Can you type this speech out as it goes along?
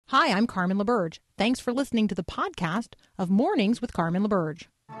Hi, I'm Carmen LaBerge. Thanks for listening to the podcast of Mornings with Carmen LaBerge.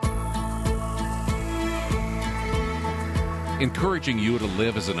 Encouraging you to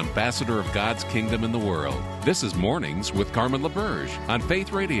live as an ambassador of God's kingdom in the world. This is Mornings with Carmen LaBerge on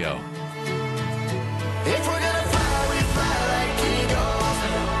Faith Radio. If we're gonna fly, we fly like eagles.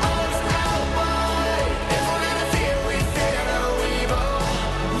 Arms out wide. If we're gonna fear, we fear no evil.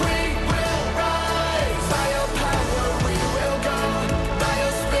 We will rise. By your power, we will go. By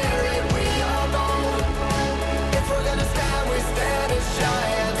your spirit, we are bold. If we're gonna stand, we stand as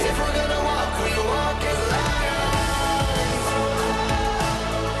giants. If we're gonna walk, we walk as lions.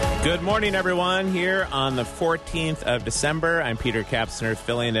 Good morning, everyone. Here on the 14th of December, I'm Peter Kapsner,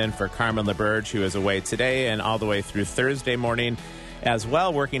 filling in for Carmen LaBerge, who is away today and all the way through Thursday morning as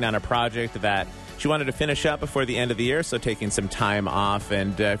well, working on a project that she wanted to finish up before the end of the year, so taking some time off.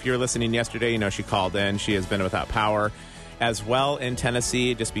 And if you were listening yesterday, you know she called in. She has been without power as well in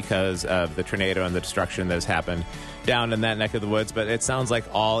Tennessee just because of the tornado and the destruction that has happened down in that neck of the woods. But it sounds like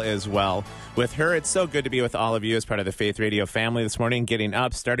all is well with her. It's so good to be with all of you as part of the Faith Radio family this morning, getting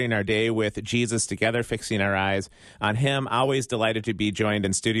up, starting our day with Jesus together, fixing our eyes on him. Always delighted to be joined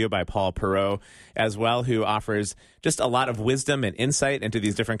in studio by Paul Perot as well, who offers just a lot of wisdom and insight into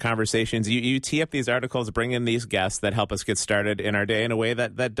these different conversations. You tee up these articles, bring in these guests that help us get started in our day in a way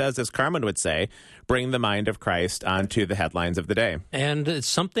that does, as Carmen would say, bring the mind of Christ onto the headlines of the day. And it's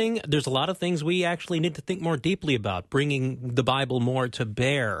something, there's a lot of things we actually need to think more deeply about, bringing the Bible more to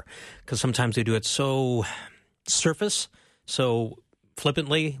bear, because sometimes we do it so surface, so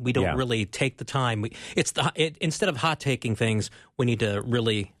flippantly, we don't really take the time. Instead of hot-taking things, we need to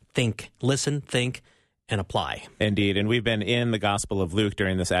really think, listen, think, and apply. Indeed. And we've been in the Gospel of Luke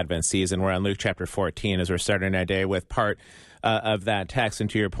during this Advent season. We're on Luke chapter 14 as we're starting our day with part of that text. And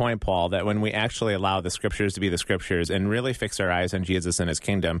to your point, Paul, that when we actually allow the Scriptures to be the Scriptures and really fix our eyes on Jesus and his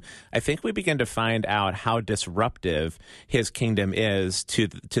kingdom, I think we begin to find out how disruptive his kingdom is to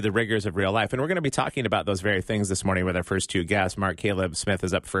the rigors of real life. And we're going to be talking about those very things this morning with our first two guests. Mark Caleb Smith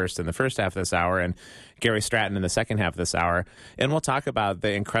is up first in the first half of this hour, and Gary Stratton in the second half of this hour. And we'll talk about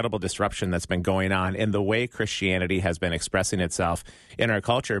the incredible disruption that's been going on in the way Christianity has been expressing itself in our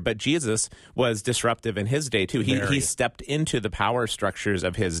culture. But Jesus was disruptive in his day, too. He stepped into the power structures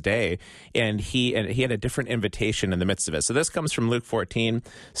of his day, and he had a different invitation in the midst of it. So this comes from Luke 14,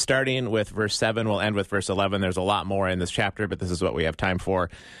 starting with verse 7. We'll end with verse 11. There's a lot more in this chapter, but this is what we have time for.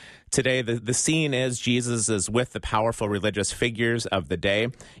 Today, the scene is Jesus is with the powerful religious figures of the day,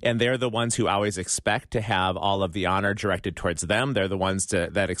 and they're the ones who always expect to have all of the honor directed towards them. They're the ones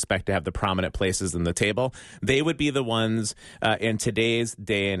that expect to have the prominent places in the table. They would be the ones in today's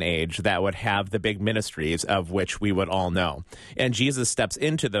day and age that would have the big ministries of which we would all know. And Jesus steps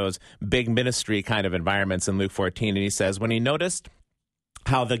into those big ministry kind of environments in Luke 14, and he says, when he noticed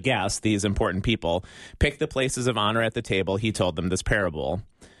how the guests, these important people, pick the places of honor at the table, he told them this parable.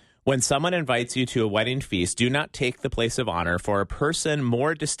 When someone invites you to a wedding feast, do not take the place of honor, for a person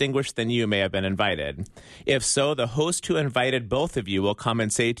more distinguished than you may have been invited. If so, the host who invited both of you will come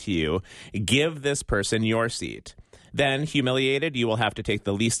and say to you, give this person your seat. Then, humiliated, you will have to take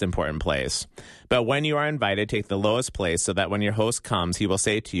the least important place. But when you are invited, take the lowest place, so that when your host comes, he will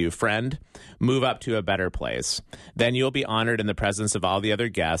say to you, friend, move up to a better place. Then you will be honored in the presence of all the other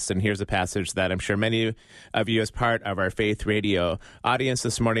guests. And here's a passage that I'm sure many of you, as part of our Faith Radio audience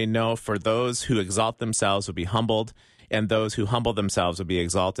this morning, know. For those who exalt themselves will be humbled, and those who humble themselves will be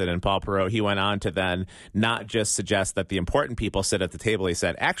exalted. And Paul Perot, he went on to then not just suggest that the important people sit at the table. He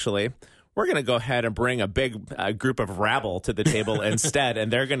said, actually, we're going to go ahead and bring a big group of rabble to the table instead,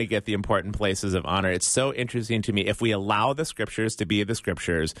 and they're going to get the important places of honor. It's so interesting to me. If we allow the Scriptures to be the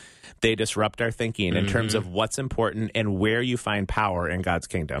Scriptures, they disrupt our thinking in terms of what's important and where you find power in God's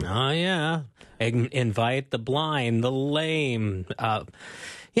kingdom. Oh, yeah. Invite the blind, the lame.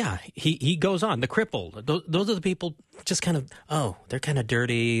 He goes on. The crippled. Those are the people just kind of, they're kind of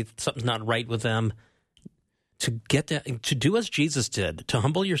dirty. Something's not right with them. To do as Jesus did, to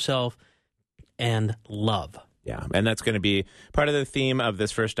humble yourself and love. Yeah, and that's going to be part of the theme of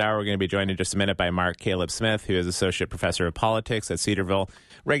this first hour. We're going to be joined in just a minute by Mark Caleb Smith, who is Associate Professor of Politics at Cedarville,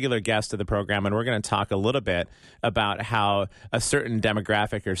 regular guest of the program, and we're going to talk a little bit about how a certain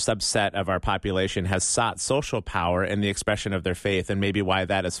demographic or subset of our population has sought social power in the expression of their faith, and maybe why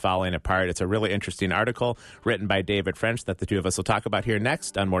that is falling apart. It's a really interesting article written by David French that the two of us will talk about here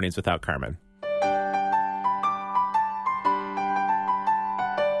next on Mornings Without Carmen.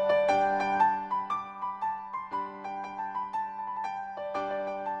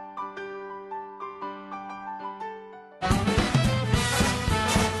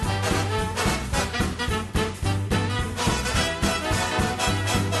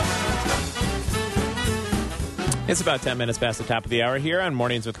 It's about 10 minutes past the top of the hour here on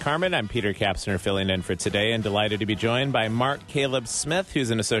Mornings with Carmen. I'm Peter Kapsner filling in for today and delighted to be joined by Mark Caleb Smith,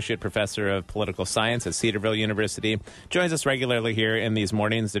 who's an associate professor of political science at Cedarville University. Joins us regularly here in these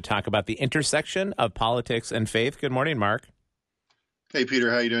mornings to talk about the intersection of politics and faith. Good morning, Mark. Hey,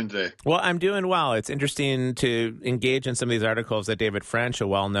 Peter, how are you doing today? Well, I'm doing well. It's interesting to engage in some of these articles that David French, a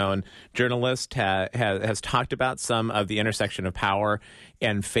well-known journalist, has talked about some of the intersection of power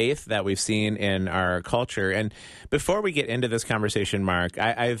and faith that we've seen in our culture. And before we get into this conversation, Mark,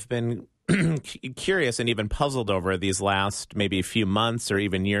 I've been curious and even puzzled over these last maybe few months or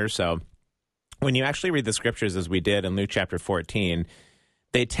even year or so. When you actually read the scriptures as we did in Luke chapter 14,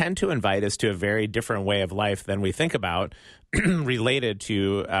 they tend to invite us to a very different way of life than we think about related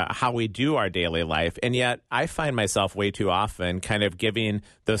to how we do our daily life. And yet I find myself way too often kind of giving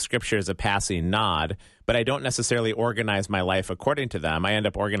those scriptures a passing nod, but I don't necessarily organize my life according to them. I end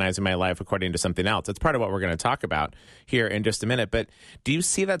up organizing my life according to something else. It's part of what we're going to talk about here in just a minute. But do you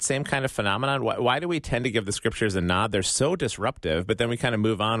see that same kind of phenomenon? Why do we tend to give the scriptures a nod? They're so disruptive, but then we kind of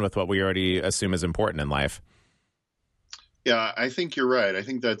move on with what we already assume is important in life. Yeah, I think you're right. I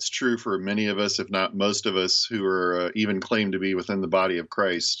think that's true for many of us, if not most of us, who are even claim to be within the body of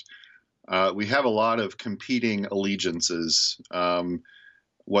Christ. We have a lot of competing allegiances,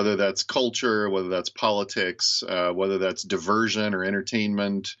 whether that's culture, whether that's politics, whether that's diversion or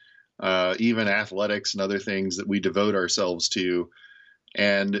entertainment, even athletics and other things that we devote ourselves to.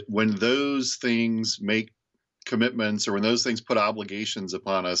 And when those things make commitments or when those things put obligations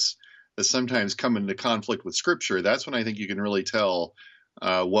upon us, that sometimes come into conflict with Scripture, that's when I think you can really tell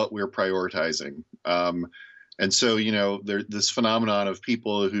what we're prioritizing. And so, this phenomenon of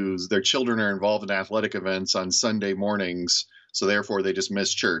people their children are involved in athletic events on Sunday mornings, so therefore they just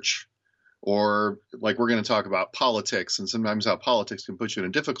miss church. Or like we're going to talk about politics and sometimes how politics can put you in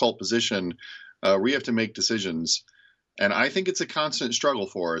a difficult position where you have to make decisions. And I think it's a constant struggle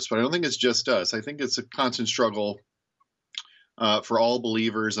for us, but I don't think it's just us. I think it's a constant struggle for all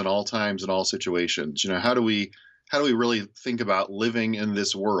believers in all times and all situations. How do we really think about living in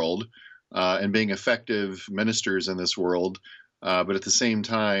this world and being effective ministers in this world, but at the same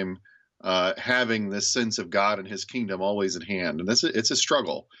time having this sense of God and His kingdom always at hand? And it's a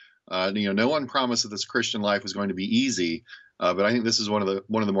struggle. No one promised that this Christian life was going to be easy, but I think this is one of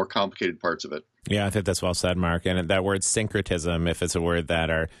the more complicated parts of it. Yeah, I think that's well said, Mark. And that word syncretism, if it's a word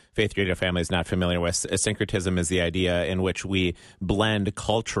that our Faith Radio family is not familiar with, syncretism is the idea in which we blend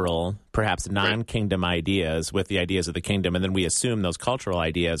cultural, perhaps non-kingdom ideas with the ideas of the kingdom, and then we assume those cultural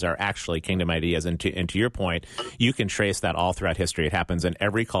ideas are actually kingdom ideas. And to your point, you can trace that all throughout history. It happens in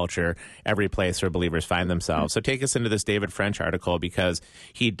every culture, every place where believers find themselves. So take us into this David French article, because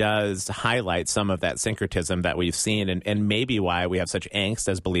he does highlight some of that syncretism that we've seen and maybe why we have such angst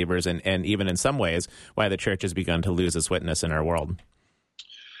as believers and even in some ways why the church has begun to lose its witness in our world.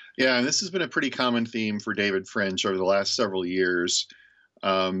 Yeah, and this has been a pretty common theme for David French over the last several years.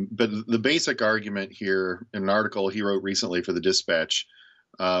 But the basic argument here in an article he wrote recently for the Dispatch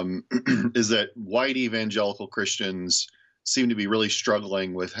is that white evangelical Christians seem to be really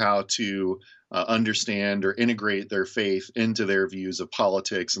struggling with how to understand or integrate their faith into their views of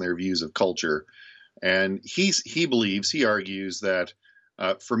politics and their views of culture. And he argues that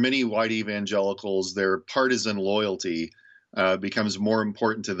for many white evangelicals, their partisan loyalty becomes more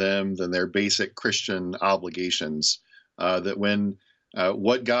important to them than their basic Christian obligations. That when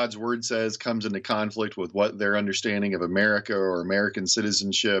what God's word says comes into conflict with what their understanding of America or American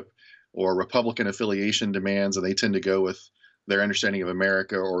citizenship or Republican affiliation demands, and they tend to go with their understanding of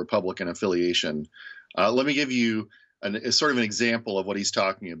America or Republican affiliation. Let me give you a sort of an example of what he's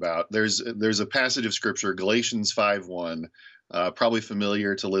talking about. There's a passage of Scripture, Galatians 5:1, probably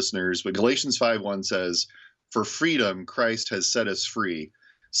familiar to listeners, but Galatians 5:1 says, "For freedom Christ has set us free.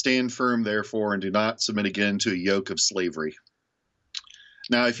 Stand firm, therefore, and do not submit again to a yoke of slavery."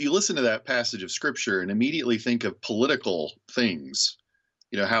 Now, if you listen to that passage of Scripture and immediately think of political things,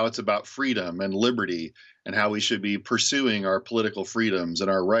 how it's about freedom and liberty and how we should be pursuing our political freedoms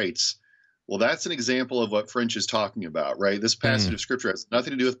and our rights, well, that's an example of what French is talking about, right? This passage of Scripture has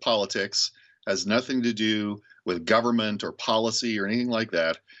nothing to do with politics, has nothing to do with government or policy or anything like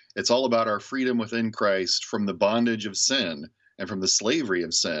that. It's all about our freedom within Christ from the bondage of sin and from the slavery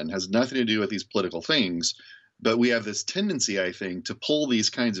of sin. It has nothing to do with these political things. But we have this tendency, I think, to pull these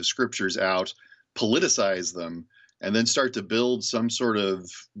kinds of scriptures out, politicize them, and then start to build some sort of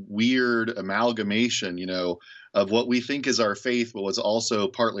weird amalgamation, of what we think is our faith, but was also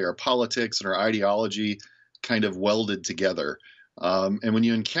partly our politics and our ideology kind of welded together. And when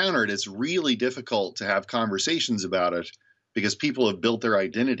you encounter it, it's really difficult to have conversations about it because people have built their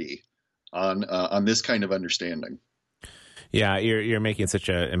identity on this kind of understanding. Yeah, you're making such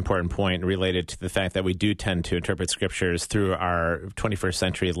an important point related to the fact that we do tend to interpret scriptures through our 21st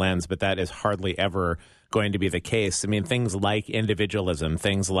century lens, but that is hardly ever going to be the case. I mean, things like individualism,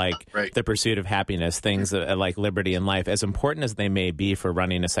 things like the pursuit of happiness, things like liberty and life, as important as they may be for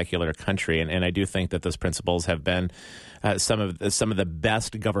running a secular country, and I do think that those principles have been some of the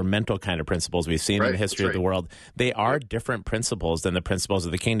best governmental kind of principles we've seen in the history of the world. They are different principles than the principles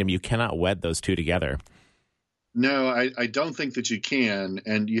of the kingdom. You cannot wed those two together. No, I don't think that you can,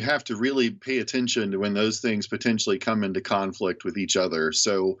 and you have to really pay attention to when those things potentially come into conflict with each other.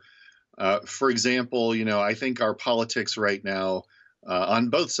 So, for example, I think our politics right now on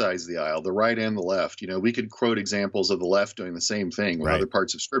both sides of the aisle, the right and the left, we could quote examples of the left doing the same thing with other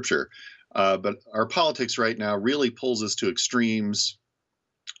parts of Scripture. But our politics right now really pulls us to extremes,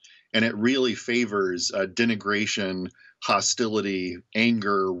 and it really favors denigration, hostility,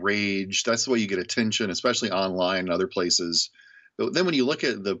 anger, rage. That's the way you get attention, especially online and other places. But then when you look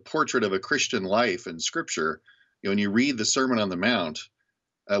at the portrait of a Christian life in Scripture, when you read the Sermon on the Mount,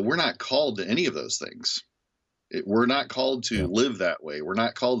 we're not called to any of those things. We're not called to live that way. We're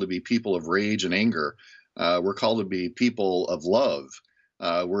not called to be people of rage and anger. We're called to be people of love.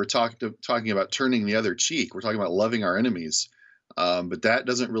 We're talking about turning the other cheek. We're talking about loving our enemies. But that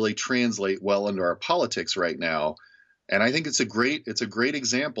doesn't really translate well into our politics right now. And I think it's a great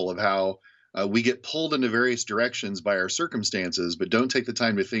example of how we get pulled into various directions by our circumstances, but don't take the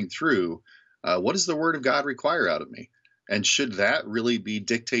time to think through what does the Word of God require out of me? And should that really be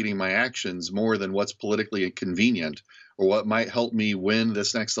dictating my actions more than what's politically convenient, or what might help me win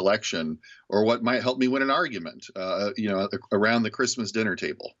this next election, or what might help me win an argument, around the Christmas dinner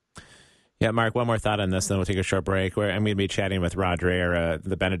table? Yeah, Mark, one more thought on this, then we'll take a short break. Where I'm going to be chatting with Rod Dreher,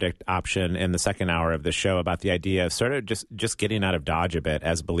 the Benedict option, in the second hour of the show about the idea of sort of just getting out of Dodge a bit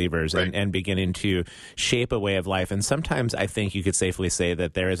as believers and beginning to shape a way of life. And sometimes I think you could safely say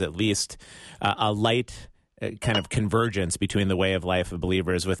that there is at least a light kind of convergence between the way of life of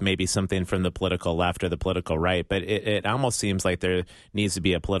believers with maybe something from the political left or the political right. But it almost seems like there needs to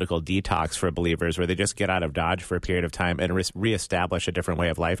be a political detox for believers where they just get out of Dodge for a period of time and reestablish a different way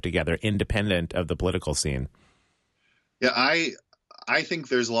of life together, independent of the political scene. Yeah, I think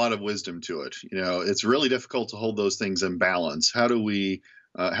there's a lot of wisdom to it. It's really difficult to hold those things in balance. How do we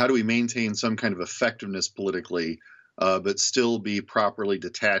maintain some kind of effectiveness politically, but still be properly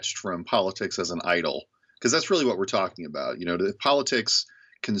detached from politics as an idol? Because that's really what we're talking about. If politics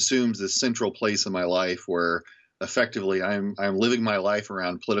consumes this central place in my life where effectively I'm living my life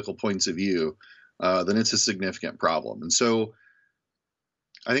around political points of view, then it's a significant problem. And so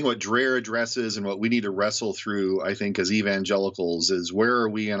I think what Dreher addresses and what we need to wrestle through, I think, as evangelicals is where are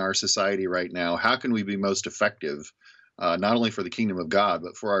we in our society right now? How can we be most effective, not only for the kingdom of God,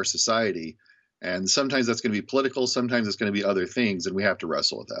 but for our society? And sometimes that's going to be political. Sometimes it's going to be other things, and we have to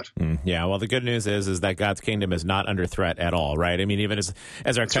wrestle with that. Yeah, well, the good news is that God's kingdom is not under threat at all, right? I mean, even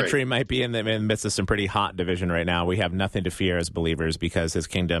as our country might be in the midst of some pretty hot division right now, we have nothing to fear as believers because his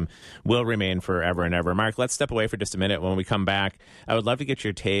kingdom will remain forever and ever. Mark, let's step away for just a minute. When we come back, I would love to get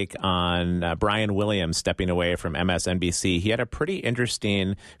your take on Brian Williams stepping away from MSNBC. He had a pretty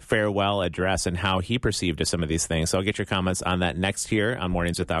interesting farewell address and how he perceived some of these things. So I'll get your comments on that next here on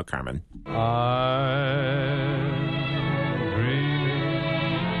Mornings Without Carmen. I'm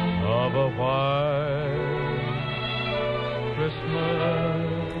dreaming of a white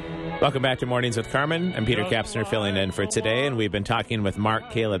Christmas. Welcome back to Mornings with Carmen. I'm Peter Kapsner filling in for today, and we've been talking with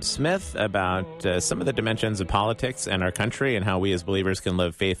Mark Caleb Smith about some of the dimensions of politics and our country and how we as believers can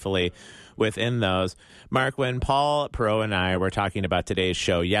live faithfully within those. Mark, when Paul Perot and I were talking about today's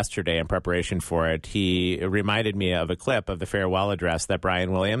show yesterday in preparation for it, he reminded me of a clip of the farewell address that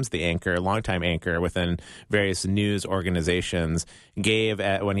Brian Williams, the anchor, longtime anchor within various news organizations, gave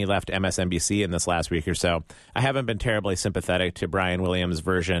when he left MSNBC in this last week or so. I haven't been terribly sympathetic to Brian Williams'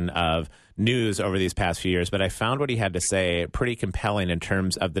 version of news over these past few years, but I found what he had to say pretty compelling in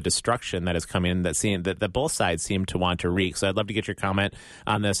terms of the destruction that is coming, that both sides seem to want to wreak. So I'd love to get your comment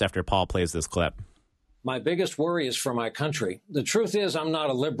on this after Paul plays this clip. My biggest worry is for my country. The truth is, I'm not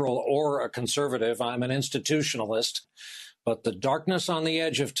a liberal or a conservative. I'm an institutionalist. But the darkness on the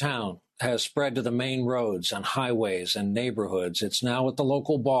edge of town has spread to the main roads and highways and neighborhoods. It's now at the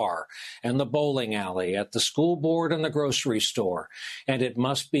local bar and the bowling alley, at the school board and the grocery store. And it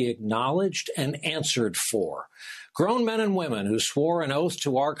must be acknowledged and answered for. Grown men and women who swore an oath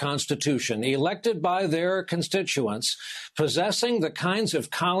to our Constitution, elected by their constituents, possessing the kinds of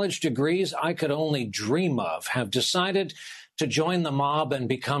college degrees I could only dream of, have decided to join the mob and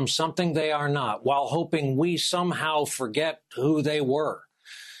become something they are not, while hoping we somehow forget who they were.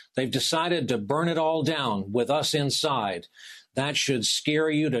 They've decided to burn it all down with us inside. That should scare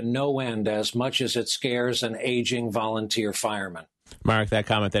you to no end as much as it scares an aging volunteer fireman. Mark, that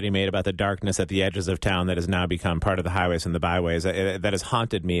comment that he made about the darkness at the edges of town that has now become part of the highways and the byways, that has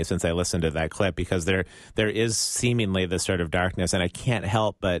haunted me since I listened to that clip, because there is seemingly this sort of darkness, and I can't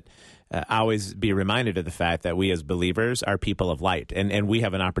help but always be reminded of the fact that we as believers are people of light, and we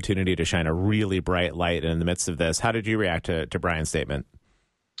have an opportunity to shine a really bright light in the midst of this. How did you react to Brian's statement?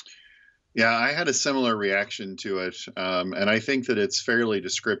 Yeah, I had a similar reaction to it, and I think that it's fairly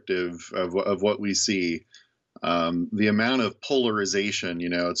descriptive of what we see. The amount of polarization,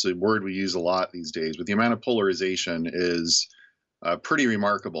 it's a word we use a lot these days, but the amount of polarization is pretty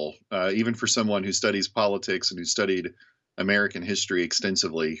remarkable, even for someone who studies politics and who studied American history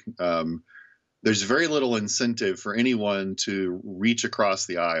extensively. There's very little incentive for anyone to reach across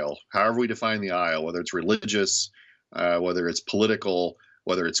the aisle, however we define the aisle, whether it's religious, whether it's political,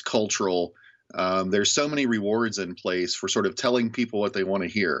 whether it's cultural. There's so many rewards in place for sort of telling people what they want to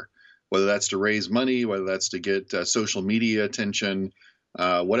hear, whether that's to raise money, whether that's to get social media attention,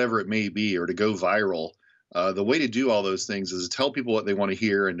 whatever it may be, or to go viral. The way to do all those things is to tell people what they want to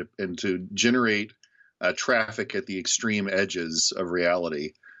hear and to generate traffic at the extreme edges of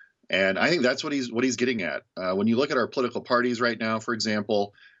reality. And I think that's what he's getting at. When you look at our political parties right now, for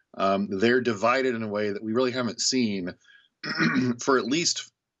example, they're divided in a way that we really haven't seen for at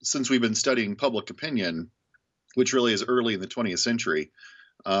least since we've been studying public opinion, which really is early in the 20th century.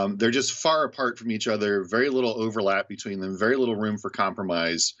 They're just far apart from each other, very little overlap between them, very little room for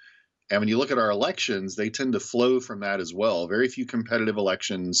compromise. And when you look at our elections, they tend to flow from that as well. Very few competitive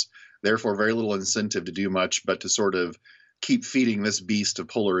elections, therefore very little incentive to do much but to sort of keep feeding this beast of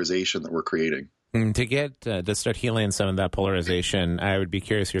polarization that we're creating. To start healing some of that polarization, I would be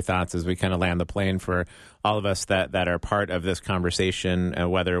curious your thoughts as we kind of land the plane for all of us that are part of this conversation,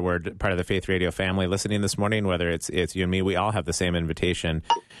 whether we're part of the Faith Radio family listening this morning, whether it's you and me, we all have the same invitation.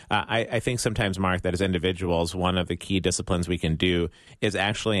 I think sometimes, Mark, that as individuals, one of the key disciplines we can do is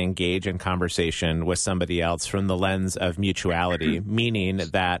actually engage in conversation with somebody else from the lens of mutuality, meaning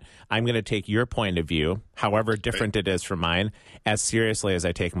that I'm going to take your point of view, however different it is from mine, as seriously as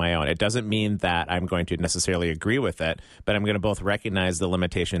I take my own. It doesn't mean that I'm going to necessarily agree with it, but I'm going to both recognize the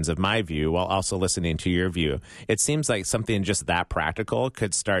limitations of my view while also listening to your view. It seems like something just that practical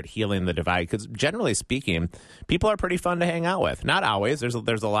could start healing the divide, because generally speaking, people are pretty fun to hang out with. Not always. There's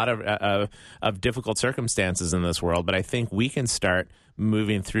a lot of difficult circumstances in this world, but I think we can start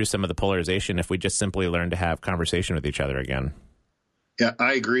moving through some of the polarization if we just simply learn to have conversation with each other again. Yeah,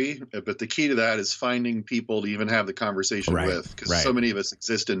 I agree. But the key to that is finding people to even have the conversation with, because so many of us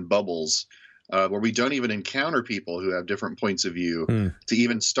exist in bubbles where we don't even encounter people who have different points of view to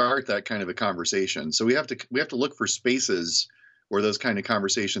even start that kind of a conversation. So we have to look for spaces where those kind of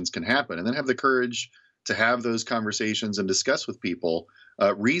conversations can happen, and then have the courage to have those conversations and discuss with people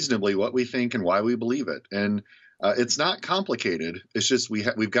reasonably what we think and why we believe it. And it's not complicated. It's just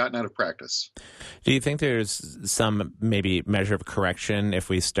we've gotten out of practice. Do you think there's some maybe measure of correction if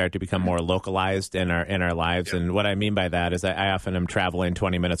we start to become more localized in our lives? Yeah. And what I mean by that is I often am traveling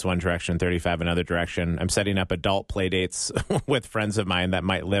 20 minutes one direction, 35 another direction. I'm setting up adult play dates with friends of mine that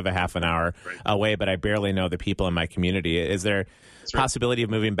might live a half an hour away, but I barely know the people in my community. Is there possibility of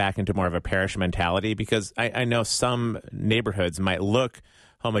moving back into more of a parish mentality? Because I know some neighborhoods might look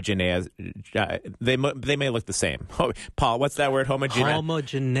homogeneous. They may look the same. Paul, what's that word?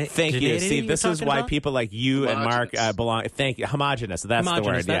 Homogeneous. Thank you. See, this is why people like you and Mark belong. Thank you. Homogeneous. That's the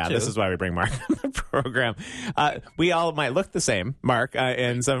word. Yeah, this is why we bring Mark on the program. We all might look the same, Mark,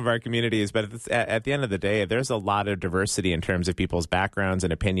 in some of our communities, but at the end of the day, there's a lot of diversity in terms of people's backgrounds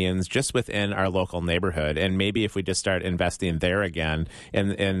and opinions just within our local neighborhood. And maybe if we just start investing there again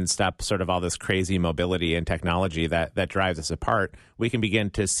and stop sort of all this crazy mobility and technology that drives us apart, we can begin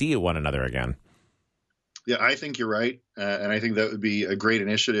to see one another again. Yeah, I think you're right. And I think that would be a great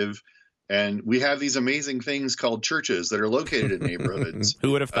initiative. And we have these amazing things called churches that are located in neighborhoods.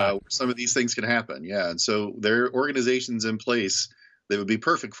 Who would have thought? Some of these things can happen. Yeah. And so there are organizations in place that would be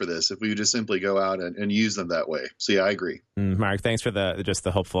perfect for this if we would just simply go out and use them that way. So, yeah, I agree. Mark, thanks for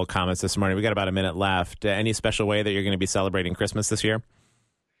the hopeful comments this morning. We got about a minute left. Any special way that you're going to be celebrating Christmas this year?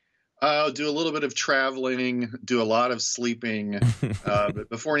 I'll do a little bit of traveling, do a lot of sleeping.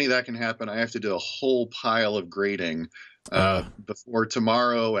 But before any of that can happen, I have to do a whole pile of grading before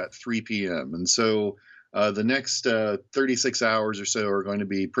tomorrow at 3 p.m. And so the next 36 hours or so are going to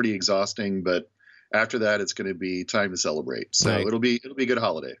be pretty exhausting. But after that, it's going to be time to celebrate. So it'll be a good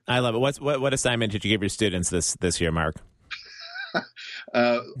holiday. I love it. What assignment did you give your students this year, Mark?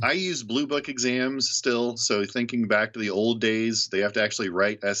 I use Blue Book exams still. So thinking back to the old days, they have to actually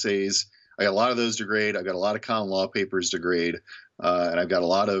write essays. I got a lot of those to grade. I got a lot of common law papers to grade. And I've got a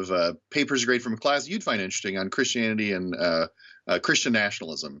lot of papers to grade from a class you'd find interesting on Christianity and Christian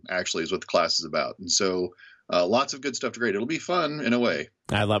nationalism, actually, is what the class is about. And so lots of good stuff to grade. It'll be fun in a way.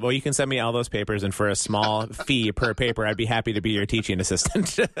 I love it. Well, you can send me all those papers, and for a small fee per paper, I'd be happy to be your teaching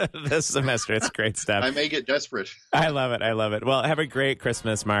assistant this semester. It's great stuff. I may get desperate. I love it. I love it. Well, have a great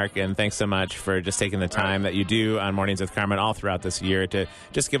Christmas, Mark, and thanks so much for just taking the time that you do on Mornings with Carmen all throughout this year to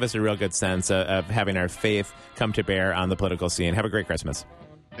just give us a real good sense of having our faith come to bear on the political scene. Have a great Christmas.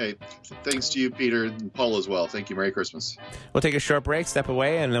 Hey, thanks to you, Peter, and Paul as well. Thank you. Merry Christmas. We'll take a short break, step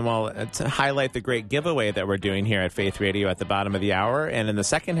away, and then we'll highlight the great giveaway that we're doing here at Faith Radio at the bottom of the hour. And in the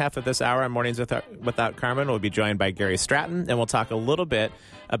second half of this hour on Mornings Without Carmen, we'll be joined by Gary Stratton, and we'll talk a little bit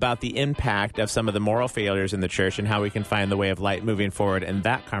about the impact of some of the moral failures in the church and how we can find the way of light moving forward in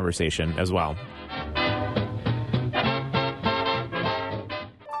that conversation as well.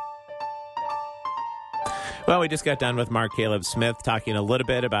 Well, we just got done with Mark Caleb Smith talking a little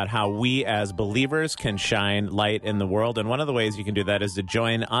bit about how we as believers can shine light in the world. And one of the ways you can do that is to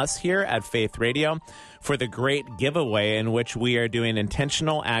join us here at Faith Radio for the great giveaway in which we are doing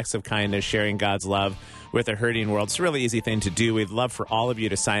intentional acts of kindness, sharing God's love with a hurting world. It's a really easy thing to do. We'd love for all of you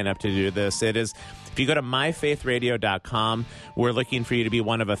to sign up to do this. It is, if you go to myfaithradio.com, we're looking for you to be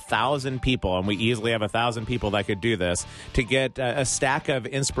one of 1,000 people, and we easily have 1,000 people that could do this, to get a stack of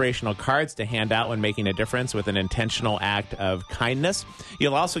inspirational cards to hand out when making a difference with an intentional act of kindness.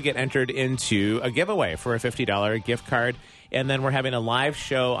 You'll also get entered into a giveaway for a $50 gift card. And then we're having a live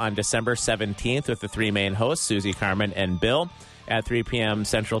show on December 17th with the three main hosts, Susie, Carmen, and Bill, at 3 p.m.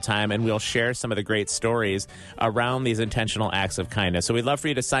 Central Time, and we'll share some of the great stories around these intentional acts of kindness. So we'd love for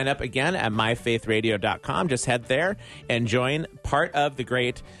you to sign up again at myfaithradio.com. Just head there and join part of the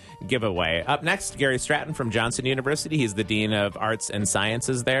great giveaway. Up next, Gary Stratton from Johnson University. He's the Dean of Arts and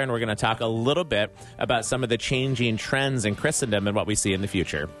Sciences there, and we're going to talk a little bit about some of the changing trends in Christendom and what we see in the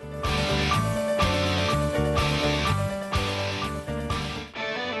future.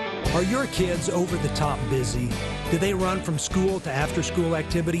 Are your kids over the top busy? Do they run from school to after-school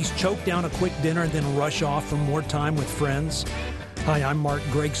activities, choke down a quick dinner, and then rush off for more time with friends? Hi, I'm Mark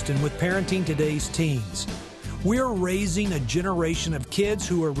Gregston with Parenting Today's Teens. We're raising a generation of kids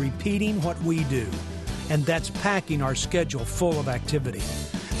who are repeating what we do, and that's packing our schedule full of activity.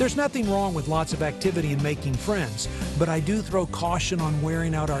 There's nothing wrong with lots of activity and making friends, but I do throw caution on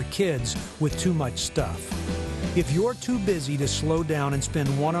wearing out our kids with too much stuff. If you're too busy to slow down and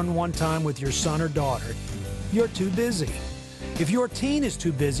spend one-on-one time with your son or daughter, you're too busy. If your teen is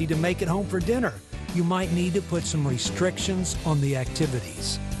too busy to make it home for dinner, you might need to put some restrictions on the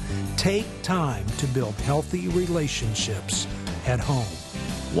activities. Take time to build healthy relationships at home.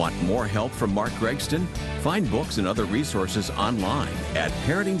 Want more help from Mark Gregston? Find books and other resources online at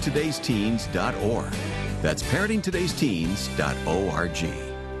parentingtodaysteens.org. That's parentingtodaysteens.org.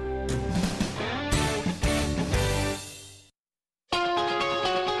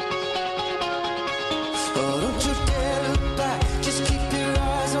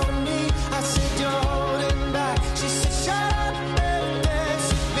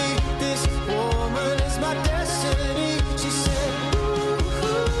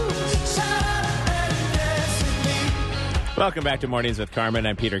 Welcome back to Mornings with Carmen.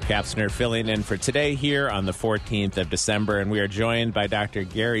 I'm Peter Kapsner, filling in for today here on the 14th of December, and we are joined by Dr.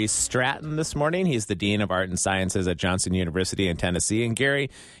 Gary Stratton this morning. He's the Dean of Art and Sciences at Johnson University in Tennessee, and Gary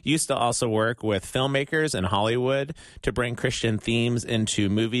used to also work with filmmakers in Hollywood to bring Christian themes into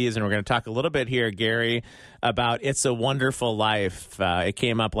movies, and we're going to talk a little bit here, Gary, about It's a Wonderful Life. It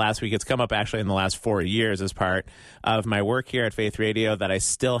came up last week. It's come up actually in the last 4 years as part of my work here at Faith Radio that I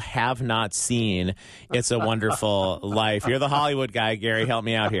still have not seen It's a Wonderful Life. You're the Hollywood guy, Gary. Help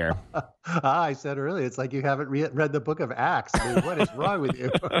me out here. I said earlier, it's like you haven't read the book of Acts. I mean, what is wrong with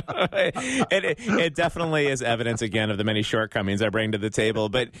you? It definitely is evidence, again, of the many shortcomings I bring to the table.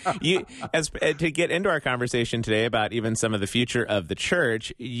 But to get into our conversation today about even some of the future of the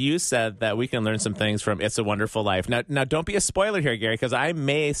church, you said that we can learn some things from It's a Wonderful Life. Now don't be a spoiler here, Gary, because I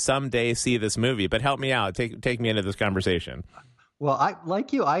may someday see this movie, but help me out. Take me into this conversation. Well,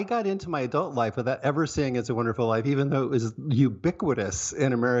 I got into my adult life without ever seeing It's a Wonderful Life, even though it was ubiquitous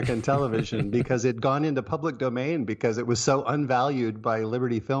in American television because it had gone into public domain because it was so unvalued by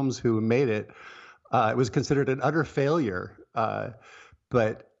Liberty Films who made it. It was considered an utter failure.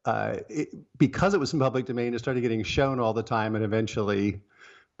 But because it was in public domain, it started getting shown all the time and eventually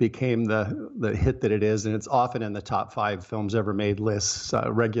became the hit that it is. And it's often in the top 5 films ever made lists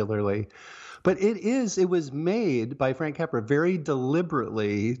regularly. But it was made by Frank Capra very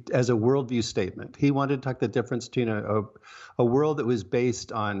deliberately as a worldview statement. He wanted to talk the difference between a world that was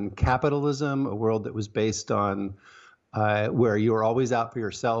based on capitalism, a world that was based on where you're always out for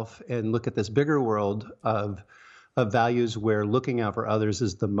yourself, and look at this bigger world of values where looking out for others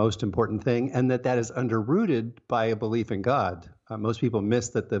is the most important thing, and that is underrooted by a belief in God. Most people miss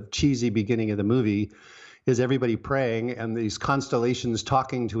that the cheesy beginning of the movie is everybody praying and these constellations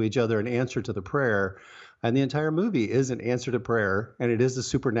talking to each other in answer to the prayer. And the entire movie is an answer to prayer, and it is a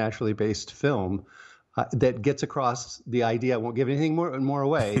supernaturally based film that gets across the idea, I won't give anything more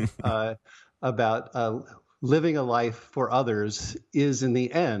away, about living a life for others is in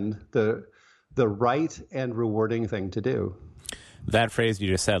the end the right and rewarding thing to do. That phrase you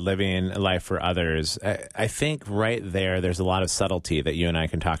just said, living a life for others, I think right there's a lot of subtlety that you and I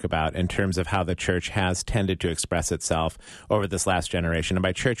can talk about in terms of how the church has tended to express itself over this last generation. And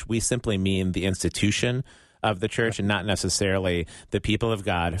by church, we simply mean the institution of the church and not necessarily the people of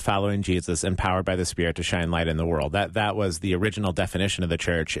God following Jesus, empowered by the Spirit to shine light in the world. That was the original definition of the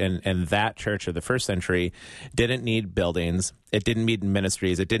church. And that church of the first century didn't need buildings. It didn't need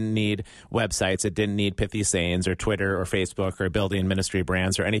ministries. It didn't need websites. It didn't need pithy sayings or Twitter or Facebook or building ministry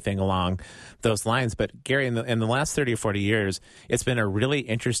brands or anything along those lines. But Gary, in the last 30 or 40 years, it's been a really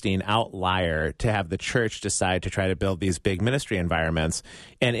interesting outlier to have the church decide to try to build these big ministry environments.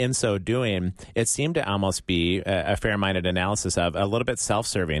 And in so doing, it seemed to almost be a fair-minded analysis of a little bit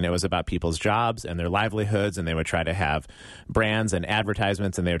self-serving. It was about people's jobs and their livelihoods, and they would try to have brands and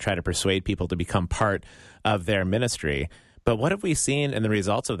advertisements, and they would try to persuade people to become part of their ministry. But what have we seen in the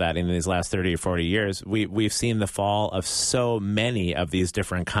results of that in these last 30 or 40 years? We've seen the fall of so many of these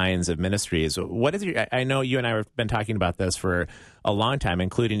different kinds of ministries. I know you and I have been talking about this for a long time,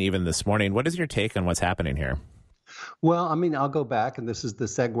 including even this morning. What is your take on what's happening here? Well, I mean, I'll go back, and this is the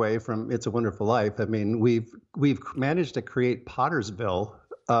segue from It's a Wonderful Life. I mean, we've managed to create Pottersville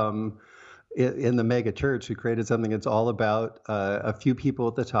in the mega church. We created something that's all about a few people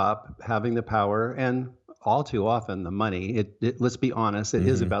at the top having the power and all too often the money. Let's be honest, it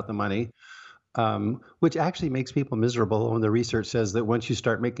is about the money, which actually makes people miserable. When the research says that once you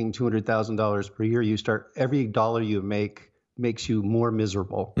start making $200,000 per year, every dollar you make makes you more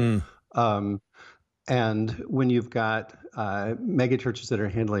miserable. And when you've got mega churches that are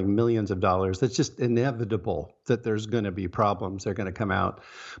handling millions of dollars, it's just inevitable that there's going to be problems. They're going to come out.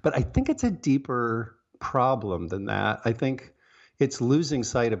 But I think it's a deeper problem than that. I think it's losing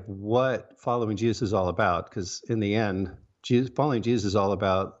sight of what following Jesus is all about, because in the end, following Jesus is all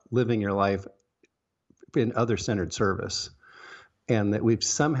about living your life in other-centered service. And that we've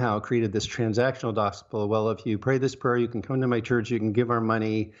somehow created this transactional gospel. Well, if you pray this prayer, you can come to my church, you can give our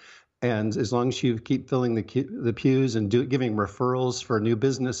money, and as long as you keep filling the pews and giving referrals for new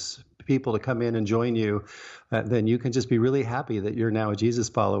business people to come in and join you, then you can just be really happy that you're now a Jesus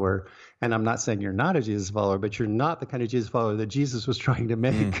follower. And I'm not saying you're not a Jesus follower, but you're not the kind of Jesus follower that Jesus was trying to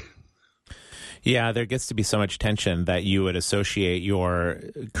make. Yeah, there gets to be so much tension that you would associate your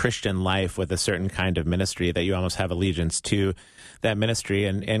Christian life with a certain kind of ministry that you almost have allegiance to that ministry.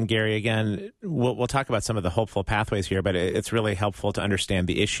 And Gary, again, we'll talk about some of the hopeful pathways here, but it's really helpful to understand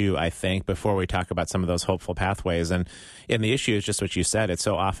the issue, I think, before we talk about some of those hopeful pathways. And the issue is just what you said. It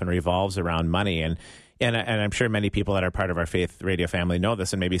so often revolves around money. And I'm sure many people that are part of our Faith Radio family know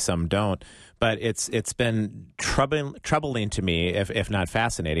this, and maybe some don't. But it's been troubling to me, if not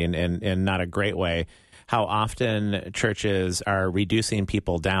fascinating, in not a great way, how often churches are reducing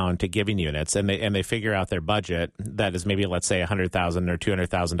people down to giving units, and they figure out their budget that is maybe, let's say, $100,000 or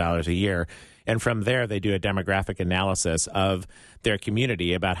 $200,000 a year. And from there, they do a demographic analysis of their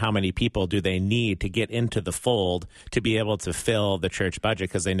community about how many people do they need to get into the fold to be able to fill the church budget,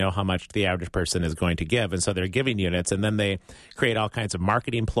 because they know how much the average person is going to give. And so they're giving units, and then they create all kinds of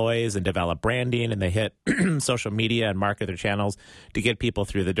marketing ploys and develop branding, and they hit social media and market their channels to get people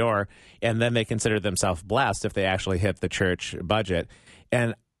through the door. And then they consider themselves blessed if they actually hit the church budget.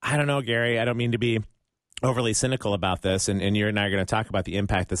 And I don't know, Gary, I don't mean to be overly cynical about this, and you and I are going to talk about the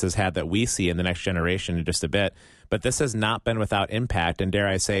impact this has had that we see in the next generation in just a bit, but this has not been without impact, and dare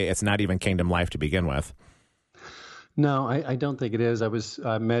I say, it's not even kingdom life to begin with. No, I don't think it is. I was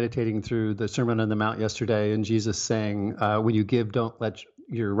meditating through the Sermon on the Mount yesterday, and Jesus saying, when you give, don't let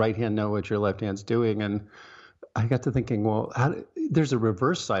your right hand know what your left hand's doing. And I got to thinking, well, there's a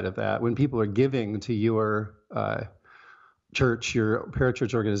reverse side of that. When people are giving to your church, your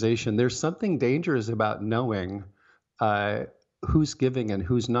parachurch organization, there's something dangerous about knowing who's giving and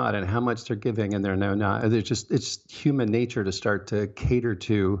who's not, and how much they're giving and they're not. It's human nature to start to cater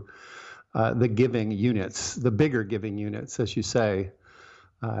to the giving units, the bigger giving units, as you say.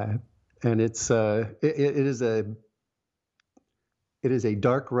 and it is a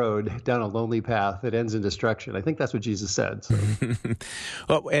dark road down a lonely path that ends in destruction. I think that's what Jesus said. So.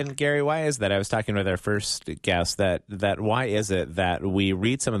 Well, and Gary, why is that? I was talking with our first guest that why is it that we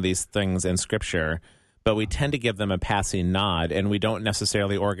read some of these things in Scripture, but we tend to give them a passing nod, and we don't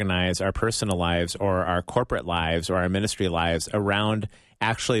necessarily organize our personal lives or our corporate lives or our ministry lives around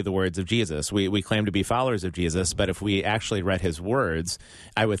actually the words of Jesus. We claim to be followers of Jesus, but if we actually read his words,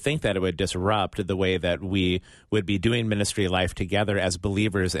 I would think that it would disrupt the way that we would be doing ministry life together as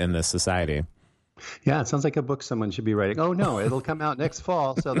believers in this society. Yeah, it sounds like a book someone should be writing. Oh, no, it'll come out next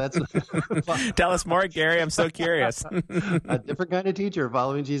fall. So that's Tell us more, Gary. I'm so curious. A different kind of teacher,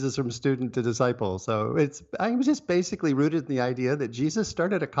 following Jesus from student to disciple. So I'm just basically rooted in the idea that Jesus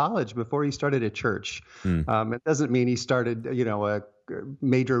started a college before he started a church. It doesn't mean he started, a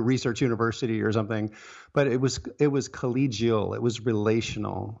major research university or something, but it was collegial. It was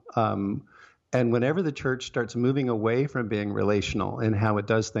relational. And whenever the church starts moving away from being relational in how it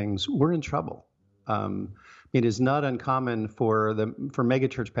does things, we're in trouble. It is not uncommon for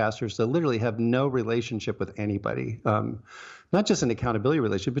megachurch pastors to literally have no relationship with anybody, not just an accountability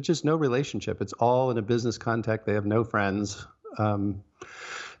relationship, but just no relationship. It's all in a business context. They have no friends,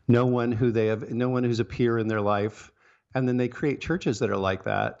 no one who's a peer in their life, and then they create churches that are like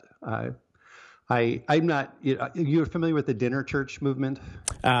that. I'm not. You're familiar with the dinner church movement?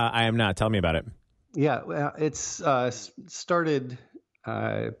 I am not. Tell me about it. Yeah, well, it's started.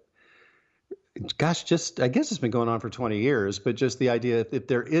 I guess it's been going on for 20 years, but just the idea if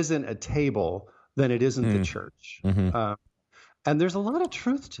there isn't a table, then it isn't the church. Mm-hmm. And there's a lot of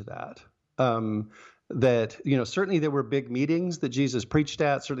truth to that. That, certainly there were big meetings that Jesus preached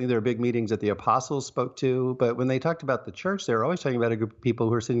at. Certainly there were big meetings that the apostles spoke to. But when they talked about the church, they were always talking about a group of people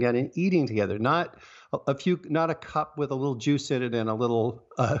who are sitting down and eating together, not a cup with a little juice in it and a little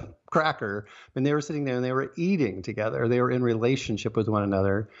cracker. And they were sitting there and they were eating together. They were in relationship with one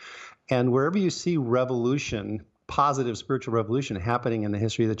another. And wherever you see revolution, positive spiritual revolution happening in the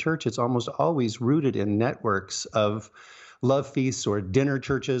history of the church, it's almost always rooted in networks of love feasts or dinner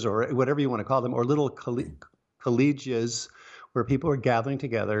churches or whatever you want to call them, or little collegias where people are gathering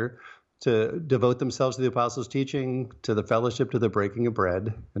together to devote themselves to the apostles' teaching, to the fellowship, to the breaking of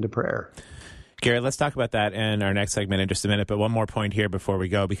bread, and to prayer. Gary, let's talk about that in our next segment in just a minute. But one more point here before we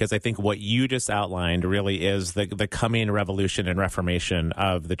go, because I think what you just outlined really is the coming revolution and reformation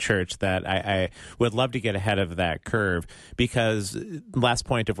of the church that I would love to get ahead of that curve. Because last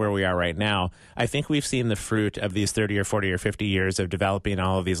point of where we are right now, I think we've seen the fruit of these 30 or 40 or 50 years of developing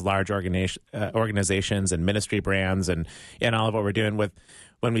all of these large organizations and ministry brands and all of what we're doing with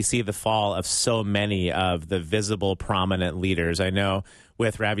when we see the fall of so many of the visible, prominent leaders. I know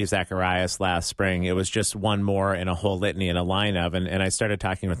with Ravi Zacharias last spring, it was just one more in a whole litany and a line of, and I started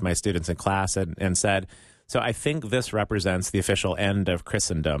talking with my students in class and said, so I think this represents the official end of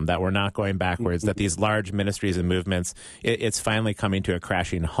Christendom, that we're not going backwards, that these large ministries and movements, it's finally coming to a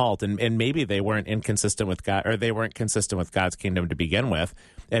crashing halt. And maybe they weren't inconsistent with God, or they weren't consistent with God's kingdom to begin with.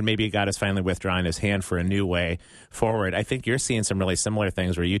 And maybe God is finally withdrawing his hand for a new way forward. I think you're seeing some really similar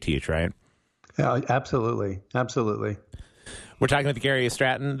things where you teach, right? Yeah, absolutely. Absolutely. We're talking with Gary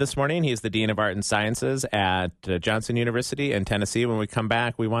Stratton this morning. He's the Dean of Art and Sciences at Johnson University in Tennessee. When we come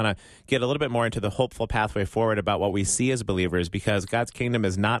back, we want to get a little bit more into the hopeful pathway forward about what we see as believers, because God's kingdom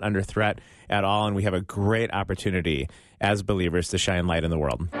is not under threat at all, and we have a great opportunity as believers to shine light in the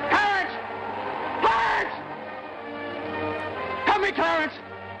world. Clarence! Clarence! Help me, Clarence!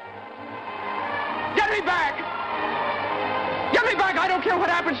 Get me back! Get me back! I don't care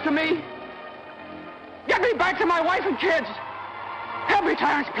what happens to me! Get me back to my wife and kids! Help me,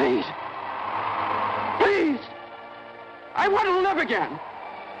 Clarence, please! Please! I want to live again!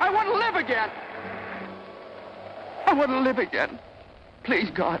 I want to live again! I want to live again! Please,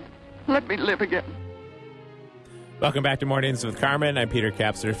 God, let me live again. Welcome back to Mornings with Carmen. I'm Peter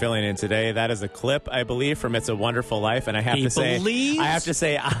Kapster, filling in today. That is a clip, I believe, from It's a Wonderful Life, and I have to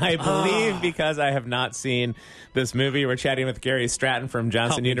say, I believe because I have not seen this movie. We're chatting with Gary Stratton from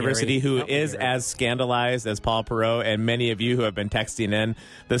Johnson University, who is as scandalized as Paul Perot, and many of you who have been texting in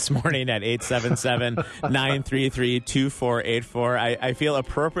this morning at 877-933-2484. I feel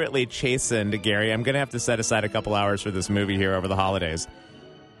appropriately chastened, Gary. I'm going to have to set aside a couple hours for this movie here over the holidays.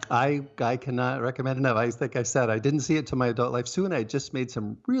 I cannot recommend enough. I think I said I didn't see it to my adult life. Sue and I just made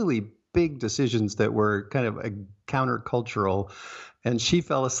some really big decisions that were kind of countercultural. And she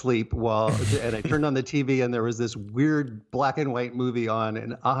fell asleep and I turned on the TV and there was this weird black and white movie on,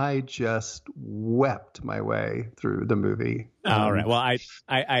 and I just wept my way through the movie. All right. Well,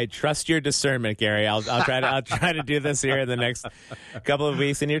 I trust your discernment, Gary. I'll try to do this here in the next couple of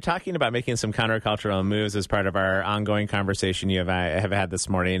weeks. And you're talking about making some countercultural moves as part of our ongoing conversation you have had this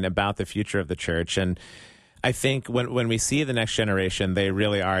morning about the future of the church. And I think when we see the next generation, they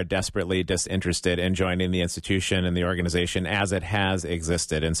really are desperately disinterested in joining the institution and the organization as it has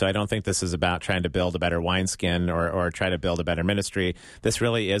existed. And so I don't think this is about trying to build a better wineskin or try to build a better ministry. This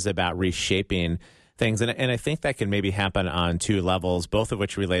really is about reshaping things. And I think that can maybe happen on two levels, both of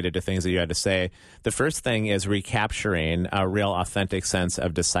which related to things that you had to say. The first thing is recapturing a real authentic sense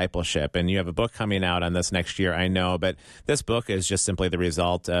of discipleship. And you have a book coming out on this next year, I know, but this book is just simply the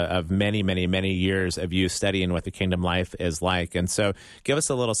result of many, many, many years of you studying what the kingdom life is like. And so give us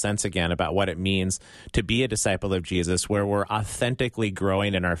a little sense again about what it means to be a disciple of Jesus, where we're authentically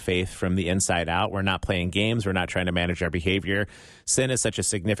growing in our faith from the inside out. We're not playing games. We're not trying to manage our behavior. Sin is such a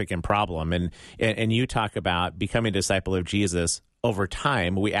significant problem. And you talk about becoming a disciple of Jesus over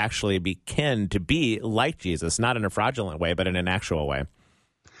time. We actually begin to be like Jesus, not in a fraudulent way, but in an actual way.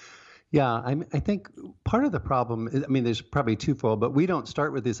 Yeah, I think part of the problem is, there's probably twofold, but we don't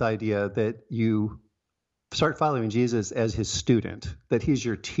start with this idea that you start following Jesus as his student, that he's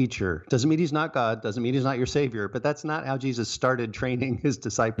your teacher. Doesn't mean he's not God, doesn't mean he's not your savior, but that's not how Jesus started training his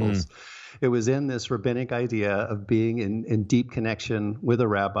disciples. It was in this rabbinic idea of being in deep connection with a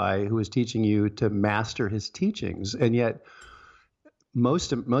rabbi who was teaching you to master his teachings. And yet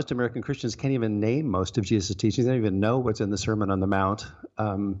most American Christians can't even name most of Jesus' teachings. They don't even know what's in the Sermon on the Mount.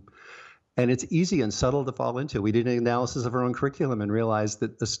 And it's easy and subtle to fall into. We did an analysis of our own curriculum and realized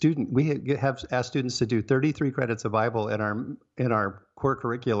that we have asked students to do 33 credits of Bible in our core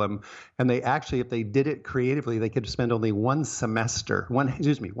curriculum, and they actually, if they did it creatively, they could spend only one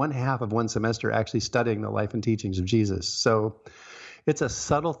half of one semester actually studying the life and teachings of Jesus. So it's a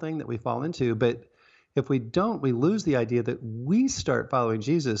subtle thing that we fall into, but if we don't, we lose the idea that we start following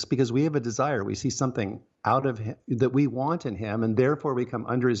Jesus because we have a desire. We see something out of him that we want in him, and therefore we come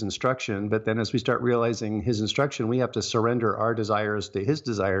under his instruction. But then as we start realizing his instruction, we have to surrender our desires to his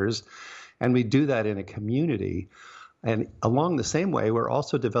desires, and we do that in a community. And along the same way, we're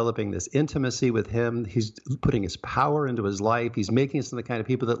also developing this intimacy with him. He's putting his power into his life. He's making us the kind of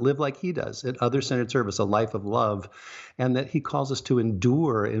people that live like he does, at other-centered service, a life of love, and that he calls us to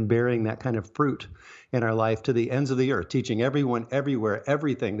endure in bearing that kind of fruit in our life to the ends of the earth, teaching everyone, everywhere,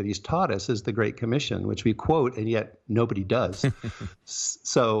 everything that he's taught us is the Great Commission, which we quote, and yet nobody does.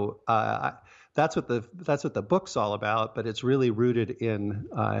 So that's what the book's all about, but it's really rooted in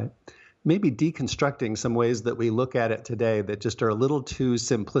maybe deconstructing some ways that we look at it today that just are a little too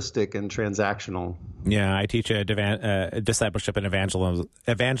simplistic and transactional. Yeah, I teach a discipleship and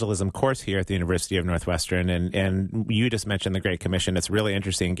evangelism course here at the University of Northwestern, and you just mentioned the Great Commission. It's really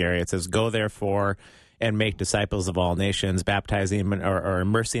interesting, Gary. It says, "Go therefore and make disciples of all nations, baptizing them or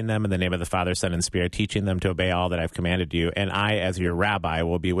immersing them in the name of the Father, Son, and Spirit, teaching them to obey all that I've commanded you. And I, as your rabbi,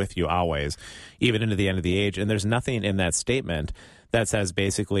 will be with you always, even into the end of the age." And there's nothing in that statement that says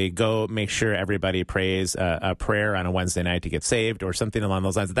basically go make sure everybody prays a prayer on a Wednesday night to get saved or something along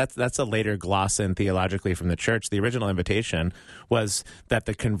those lines. That's a later gloss in theologically from the church. The original invitation was that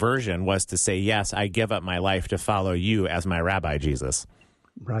the conversion was to say, yes, I give up my life to follow you as my rabbi, Jesus.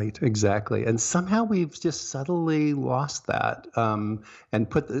 Right, exactly. And somehow we've just subtly lost that and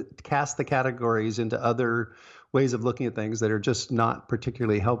cast the categories into other ways of looking at things that are just not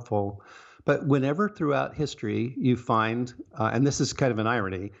particularly helpful. But whenever throughout history you find, and this is kind of an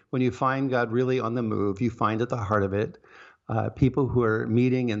irony, when you find God really on the move, you find at the heart of it people who are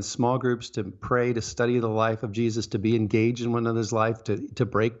meeting in small groups to pray, to study the life of Jesus, to be engaged in one another's life, to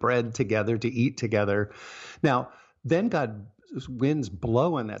break bread together, to eat together. Now, then God winds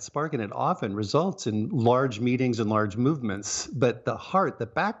blow on that spark, and it often results in large meetings and large movements. But the heart, the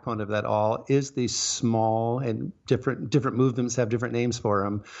backbone of that all is these small and different movements have different names for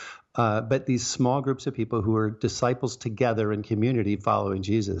them. But these small groups of people who are disciples together in community following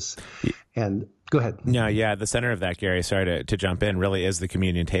Jesus. And go ahead. Yeah, the center of that, Gary, sorry to jump in, really is the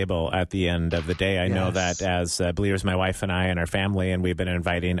communion table at the end of the day. I know that as believers, my wife and I and our family, and we've been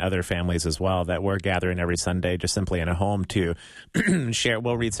inviting other families as well, that we're gathering every Sunday just simply in a home to share.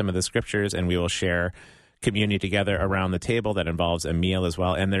 We'll read some of the scriptures and we will share communion together around the table that involves a meal as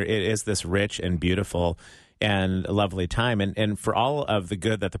well. And it is this rich and beautiful and lovely time. And for all of the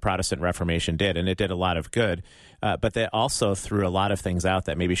good that the Protestant Reformation did, and it did a lot of good, but they also threw a lot of things out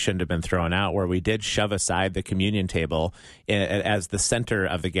that maybe shouldn't have been thrown out, where we did shove aside the communion table as the center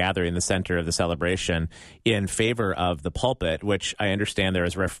of the gathering, the center of the celebration, in favor of the pulpit, which I understand there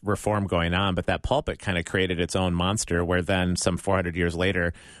is reform going on, but that pulpit kind of created its own monster, where then some 400 years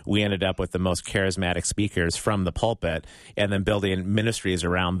later, we ended up with the most charismatic speakers from the pulpit, and then building ministries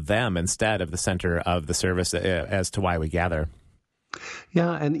around them instead of the center of the service as to why we gather.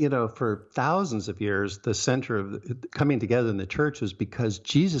 Yeah, and for thousands of years, the center of coming together in the church is because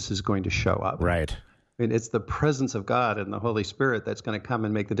Jesus is going to show up. Right. I mean, it's the presence of God and the Holy Spirit that's going to come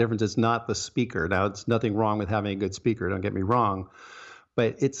and make the difference. It's not the speaker. Now, it's nothing wrong with having a good speaker, don't get me wrong,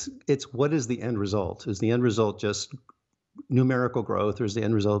 but it's what is the end result? Is the end result just numerical growth, or is the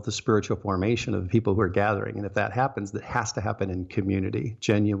end result the spiritual formation of the people who are gathering? And if that happens, that has to happen in community,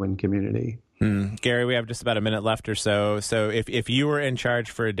 genuine community. Gary, we have just about a minute left or so. So if you were in charge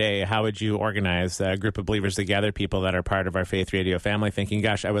for a day, how would you organize a group of believers to gather, people that are part of our Faith Radio family, thinking,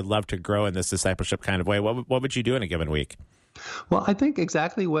 gosh, I would love to grow in this discipleship kind of way? What would you do in a given week? Well, I think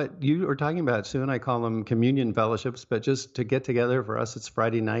exactly what you were talking about, Sue, and I call them communion fellowships, but just to get together, for us, it's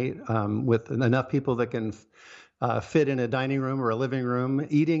Friday night with enough people that can fit in a dining room or a living room,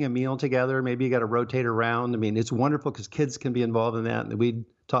 eating a meal together. Maybe you got to rotate around. I mean, it's wonderful because kids can be involved in that. And we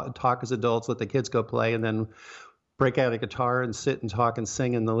talk as adults, let the kids go play, and then break out a guitar and sit and talk and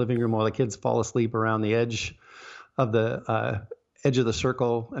sing in the living room while the kids fall asleep around the edge of the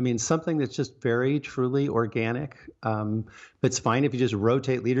circle. I mean, something that's just very truly organic. It's fine if you just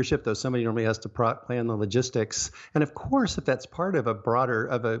rotate leadership, though somebody normally has to plan the logistics. And of course, if that's part of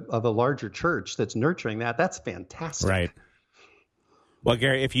a larger church that's nurturing that, that's fantastic. Right. Well,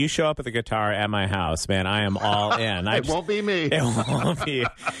 Gary, if you show up with a guitar at my house, man, I am all in. It won't be me. It won't be.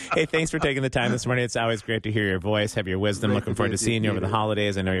 Hey, thanks for taking the time this morning. It's always great to hear your voice, have your wisdom. Great Looking forward to seeing you over the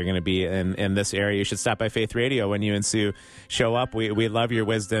holidays. I know you're going to be in this area. You should stop by Faith Radio when you and Sue show up. We love your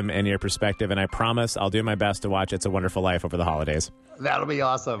wisdom and your perspective, and I promise I'll do my best to watch It's a Wonderful Life over the holidays. That'll be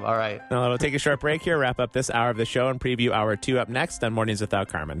awesome. All right. Now, we'll take a short break here, wrap up this hour of the show, and preview hour 2 up next on Mornings Without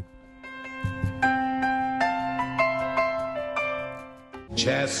Carmen.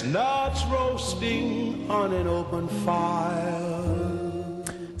 Chestnuts roasting on an open fire.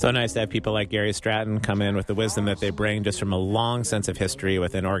 So nice to have people like Gary Stratton come in with the wisdom that they bring just from a long sense of history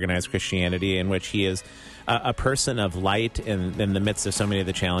within organized Christianity, in which he is a person of light in the midst of so many of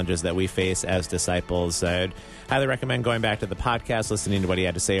the challenges that we face as disciples. I'd highly recommend going back to the podcast, listening to what he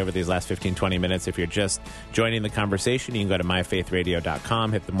had to say over these last 15, 20 minutes. If you're just joining the conversation, you can go to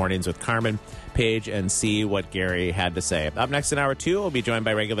myfaithradio.com, hit the Mornings with Carmen page, and see what Gary had to say. Up next in hour 2, we'll be joined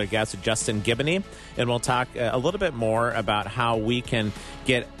by regular guest Justin Giboney, and we'll talk a little bit more about how we can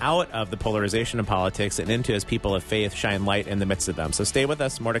get out of the polarization of politics and into, as people of faith, shine light in the midst of them. So stay with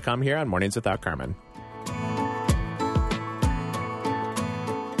us. More to come here on Mornings Without Carmen.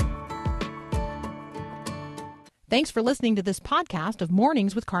 Thanks for listening to this podcast of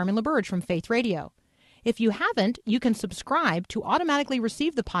Mornings with Carmen LaBerge from Faith Radio. If you haven't, you can subscribe to automatically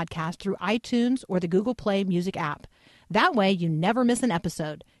receive the podcast through iTunes or the Google Play Music app. That way, you never miss an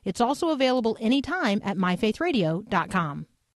episode. It's also available anytime at myfaithradio.com.